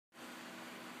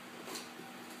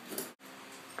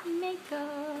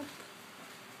makeup.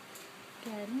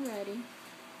 Getting ready.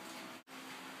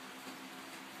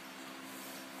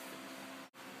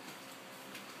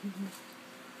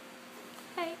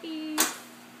 Hi, Eve.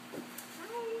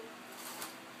 Hi.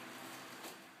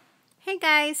 Hey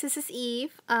guys, this is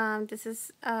Eve. This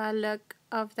is a look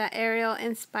of the Ariel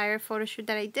inspired photo shoot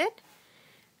that I did.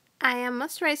 I am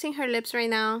moisturizing her lips right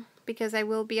now because I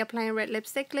will be applying red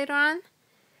lipstick later on.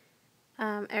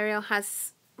 Ariel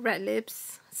has red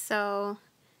lips, so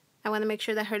I want to make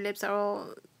sure that her lips are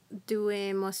all dewy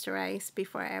and moisturized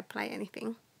before I apply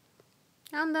anything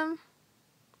on them.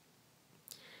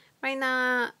 Right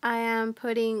now I am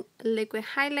putting liquid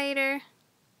highlighter.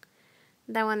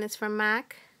 That one is from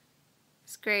MAC.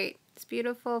 It's great. It's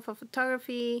beautiful for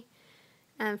photography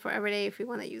and for everyday if you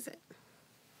want to use it.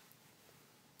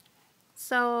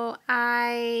 So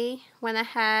I went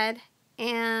ahead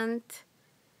and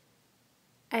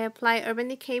I applied Urban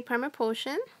Decay Primer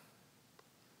Potion.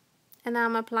 And now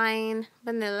I'm applying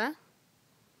Vanilla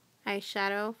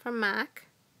eyeshadow from MAC.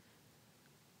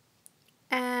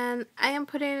 And I am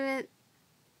putting it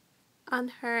on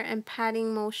her in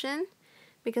patting motion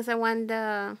because I want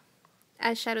the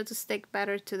eyeshadow to stick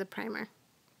better to the primer.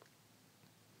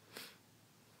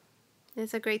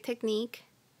 It's a great technique.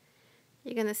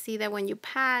 You're going to see that when you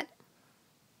pat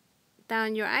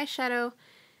down your eyeshadow,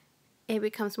 it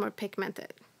becomes more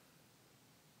pigmented.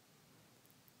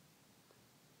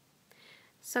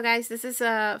 So guys, this is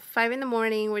 5 in the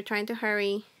morning. We're trying to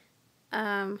hurry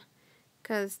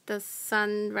because the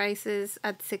sun rises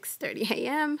at 6:30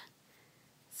 a.m.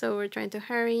 So we're trying to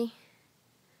hurry.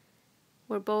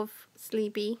 We're both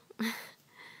sleepy.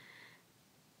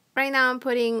 Right now I'm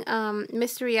putting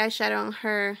mystery eyeshadow on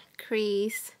her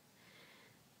crease.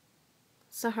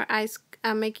 So her eyes,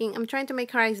 I'm trying to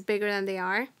make her eyes bigger than they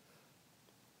are.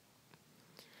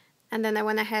 And then I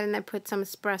went ahead and I put some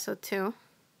espresso too.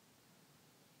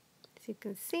 As you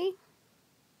can see.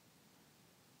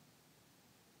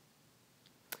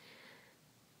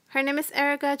 Her name is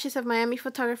Erica. She's a Miami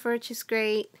photographer. She's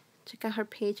great. Check out her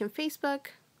page on Facebook.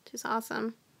 She's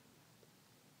awesome.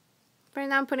 Right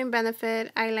now I'm putting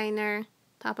Benefit eyeliner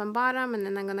top and bottom, and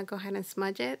then I'm going to go ahead and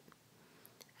smudge it.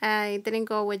 I didn't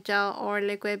go with gel or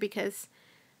liquid because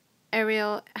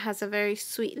Ariel has a very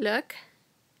sweet look,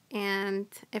 and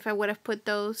if I would have put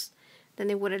those, then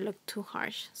it would have looked too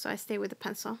harsh. So I stayed with the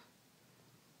pencil.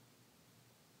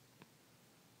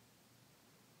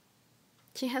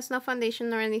 She has no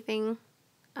foundation or anything.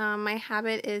 My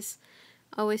habit is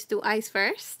always do eyes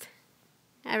first.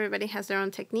 Everybody has their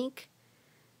own technique.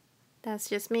 That's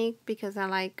just me because I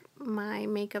like my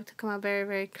makeup to come out very,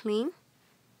 very clean.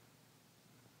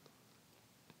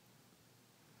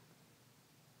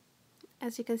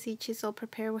 As you can see, she's all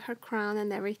prepared with her crown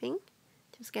and everything.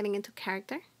 Just getting into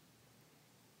character.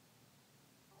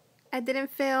 I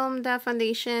didn't film the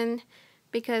foundation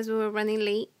because we were running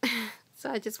late.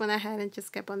 So I just went ahead and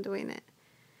just kept on doing it.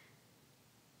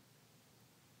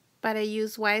 But I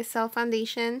used YSL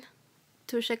foundation,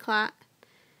 Touche Éclat.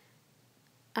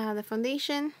 The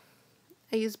foundation.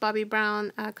 I used Bobbi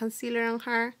Brown concealer on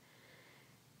her.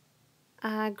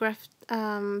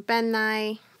 Ben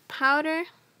Nye powder.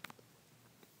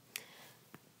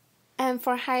 And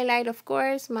for highlight, of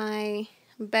course, my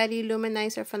Betty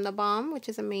Luminizer from the Balm, which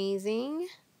is amazing.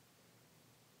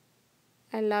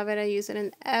 I love it. I use it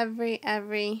in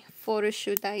every photo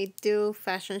shoot that I do,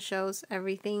 fashion shows,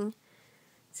 everything.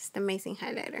 It's just an amazing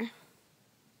highlighter.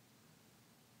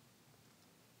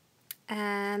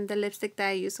 And the lipstick that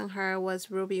I used on her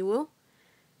was Ruby Woo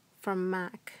from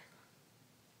MAC.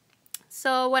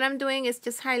 So what I'm doing is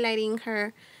just highlighting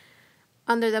her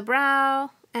under the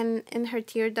brow and in her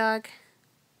tear duct.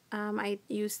 I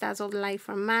used Dazzled Light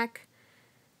from MAC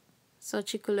so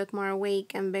she could look more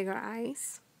awake and bigger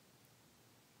eyes.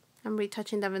 I'm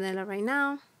retouching the vanilla right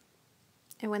now.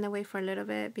 I went away for a little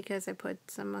bit because I put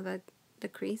some of the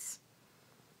crease.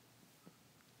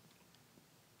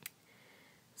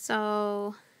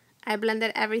 So I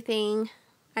blended everything.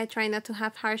 I try not to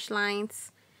have harsh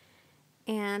lines.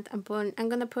 And I'm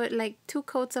gonna put like 2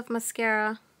 coats of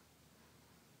mascara.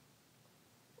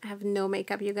 I have no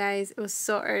makeup, you guys. It was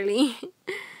so early.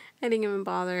 I didn't even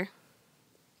bother.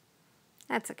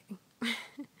 That's okay.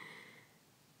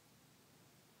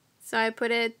 So I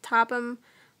put it top and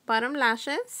bottom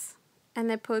lashes. And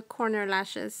I put corner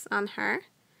lashes on her.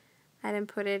 I didn't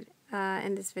put it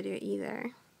in this video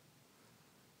either.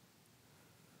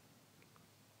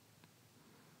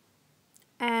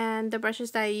 And the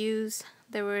brushes that I used,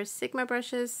 there were Sigma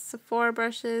brushes, Sephora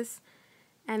brushes,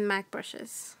 and MAC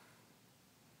brushes.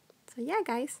 So yeah,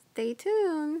 guys, stay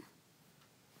tuned.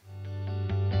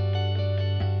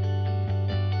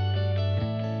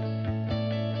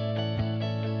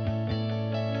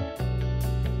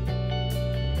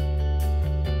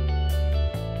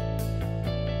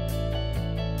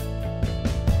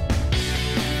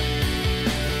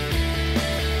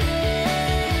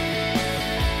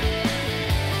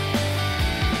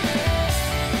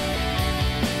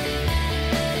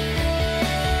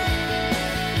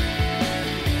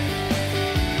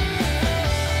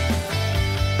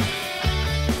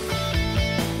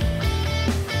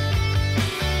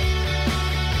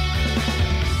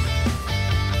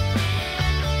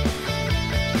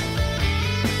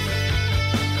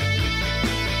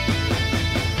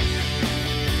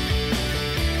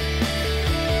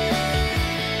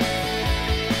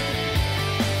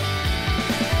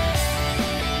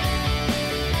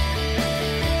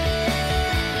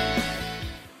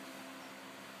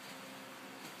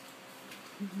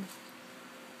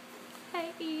 Hi.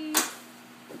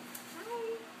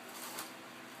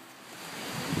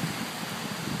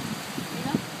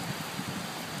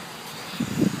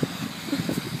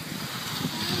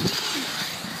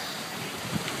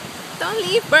 Don't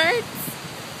leave, birds.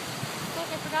 Look,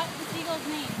 I forgot the seagull's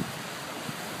name.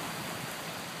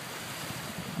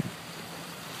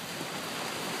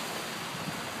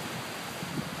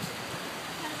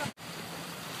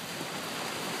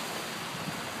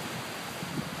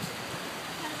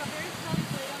 Kind of a very slowly,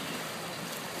 so they don't leave.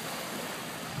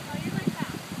 Oh, you're going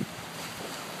fast.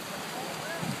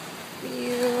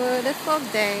 Beautiful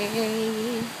day.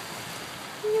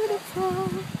 Beautiful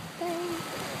day.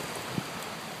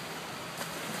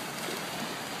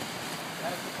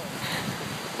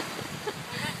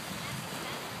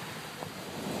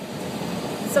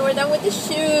 So we're done with the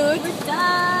shoot. We're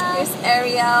done. Here's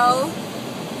Ariel.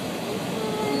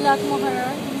 Lot more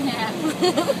her. Yeah.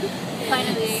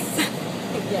 Finally.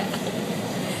 Yeah.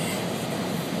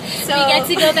 So We get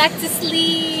to go back to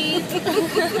sleep. I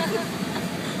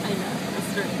know,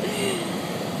 that's right.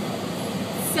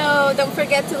 So don't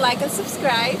forget to like and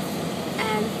subscribe,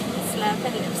 and slap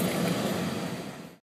and lipstick.